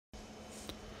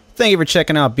Thank you for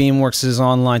checking out Beamworks'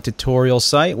 online tutorial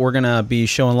site. We're going to be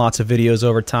showing lots of videos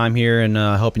over time here and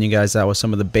helping you guys out with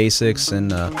some of the basics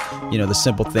and the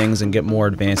simple things and get more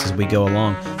advanced as we go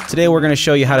along. Today we're going to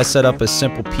show you how to set up a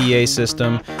simple PA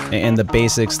system and the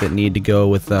basics that need to go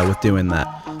with doing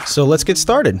that. So let's get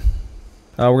started.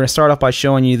 We're going to start off by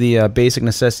showing you the basic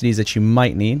necessities that you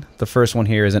might need. The first one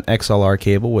here is an XLR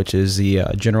cable, which is the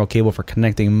general cable for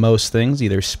connecting most things,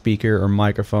 either speaker or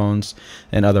microphones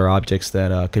and other objects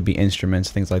that could be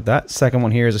instruments, things like that. Second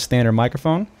one here is a standard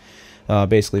microphone.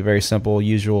 Basically very simple,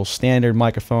 usual standard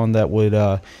microphone that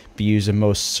would be used in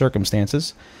most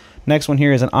circumstances. Next one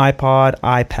here is an iPod,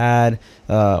 iPad,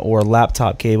 or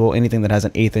laptop cable, anything that has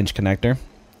an 1/8 inch connector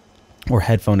or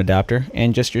headphone adapter,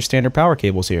 and just your standard power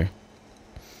cables here.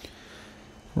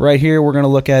 Right here we're going to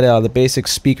look at the basic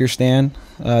speaker stand.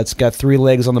 It's got 3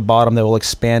 legs on the bottom that will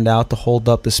expand out to hold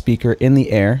up the speaker in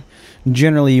the air.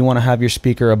 Generally you want to have your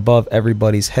speaker above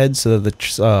everybody's head so that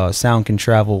the sound can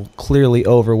travel clearly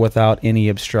over without any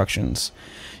obstructions.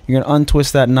 You're going to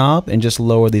untwist that knob and just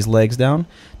lower these legs down.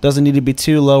 Doesn't need to be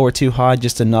too low or too high,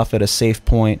 just enough at a safe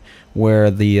point where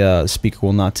the speaker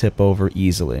will not tip over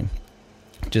easily.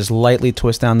 Just lightly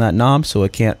twist down that knob so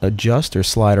it can't adjust or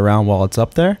slide around while it's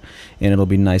up there, and it'll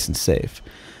be nice and safe.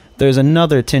 There's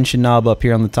another tension knob up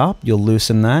here on the top. You'll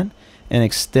loosen that and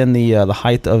extend the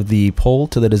height of the pole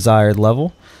to the desired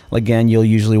level. Again, you'll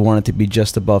usually want it to be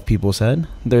just above people's head.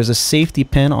 There's a safety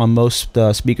pin on most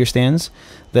speaker stands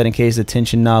that in case the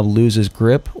tension knob loses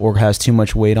grip or has too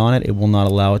much weight on it, it will not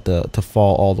allow it to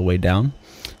fall all the way down.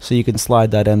 So you can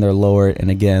slide that in there, lower it, and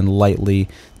again lightly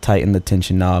tighten the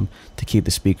tension knob to keep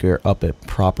the speaker up at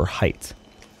proper height.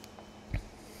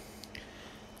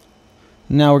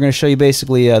 Now we're going to show you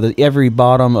basically every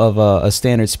bottom of a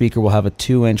standard speaker will have a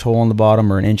 2-inch hole in the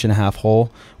bottom or an 1.5 inch hole,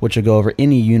 which will go over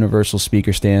any universal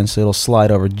speaker stand, so it'll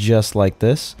slide over just like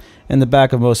this. And the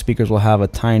back of most speakers will have a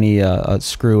tiny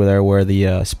screw there where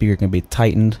the speaker can be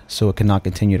tightened so it cannot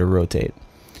continue to rotate.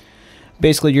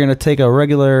 Basically, you're going to take a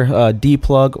regular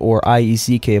D-plug or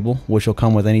IEC cable, which will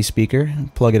come with any speaker,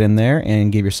 plug it in there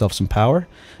and give yourself some power.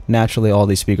 Naturally, all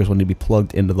these speakers will need to be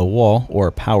plugged into the wall or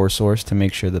a power source to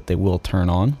make sure that they will turn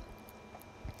on.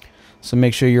 So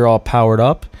make sure you're all powered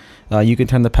up. You can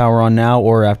turn the power on now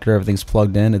or after everything's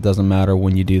plugged in. It doesn't matter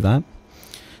when you do that.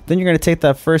 Then you're going to take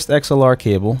that first XLR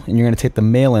cable and you're going to take the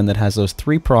male end that has those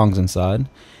 3 prongs inside,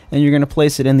 and you're going to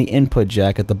place it in the input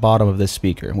jack at the bottom of this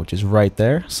speaker, which is right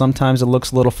there. Sometimes it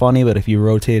looks a little funny, but if you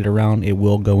rotate it around, it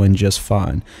will go in just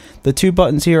fine. The 2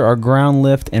 buttons here are ground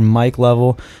lift and mic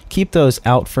level. Keep those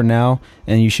out for now,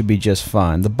 and you should be just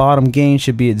fine. The bottom gain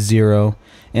should be at 0,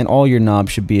 and all your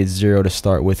knobs should be at 0 to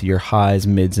start with your highs,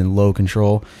 mids, and low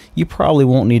control. You probably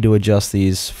won't need to adjust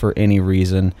these for any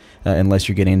reason unless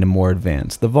you're getting into more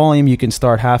advanced. The volume you can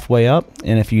start halfway up,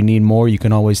 and if you need more, you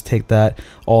can always take that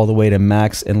all the way to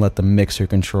max and let the mixer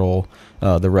control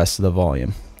the rest of the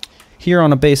volume. Here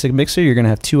on a basic mixer, you're going to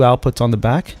have 2 outputs on the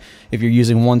back. If you're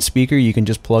using 1 speaker, you can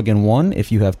just plug in 1.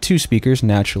 If you have 2 speakers,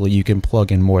 naturally you can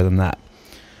plug in more than that.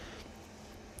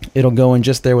 It'll go in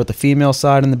just there with the female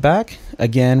side in the back.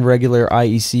 Again, regular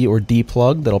IEC or D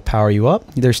plug that'll power you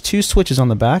up. There's 2 switches on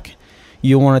the back.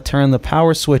 You'll want to turn the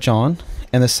power switch on,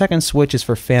 and the second switch is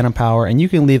for phantom power, and you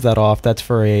can leave that off. That's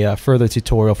for a further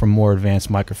tutorial for more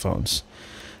advanced microphones.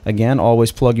 Again,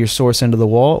 always plug your source into the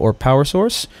wall or power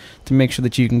source to make sure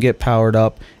that you can get powered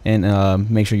up and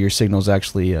make sure your signal's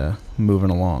actually moving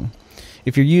along.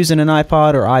 If you're using an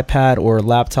iPod or iPad or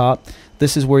laptop,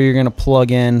 this is where you're going to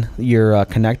plug in your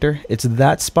connector. It's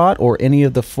that spot or any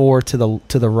of the 4 to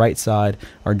the right side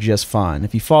are just fine.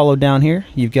 If you follow down here,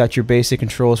 you've got your basic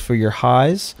controls for your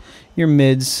highs, your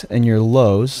mids, and your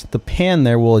lows. The pan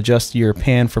there will adjust your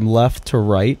pan from left to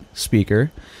right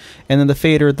speaker, and then the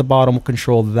fader at the bottom will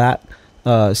control that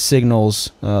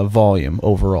signal's volume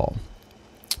overall.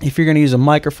 If you're going to use a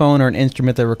microphone or an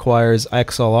instrument that requires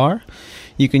XLR,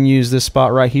 you can use this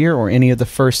spot right here or any of the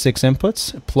first 6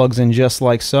 inputs. It plugs in just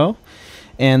like so.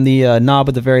 And the knob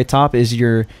at the very top is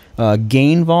your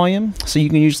gain volume, so you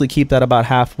can usually keep that about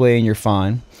halfway and you're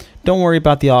fine. Don't worry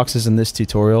about the auxes in this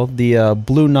tutorial. The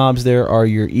blue knobs there are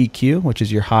your EQ, which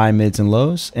is your high, mids, and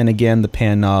lows, and again the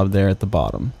pan knob there at the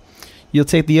bottom. You'll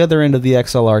take the other end of the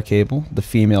XLR cable, the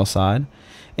female side,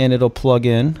 and it'll plug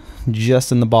in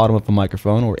just in the bottom of a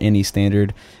microphone or any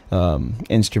standard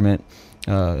instrument,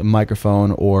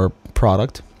 microphone or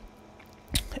product.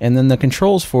 And then the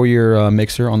controls for your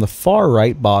mixer on the far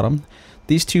right bottom,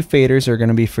 these 2 faders are going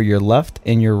to be for your left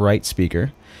and your right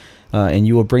speaker. And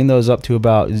you will bring those up to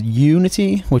about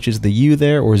unity, which is the U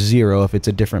there, or 0 if it's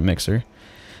a different mixer.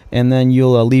 and then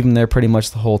you'll leave them there pretty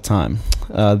much the whole time.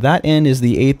 That end is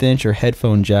the 1/8 inch or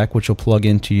headphone jack, which will plug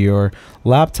into your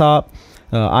laptop,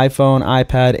 iPhone,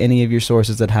 iPad, any of your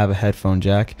sources that have a headphone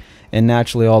jack. And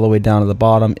naturally, all the way down to the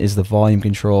bottom is the volume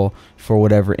control for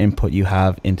whatever input you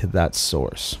have into that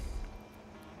source.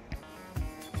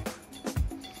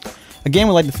 Again,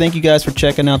 we'd like to thank you guys for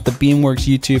checking out the Beamworks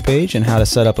YouTube page and how to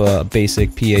set up a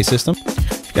basic PA system.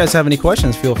 If you guys have any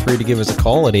questions, feel free to give us a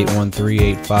call at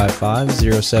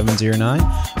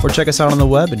 813-855-0709 or check us out on the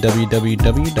web at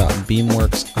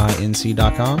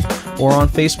www.beamworksinc.com or on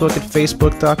Facebook at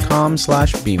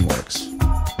facebook.com/beamworks.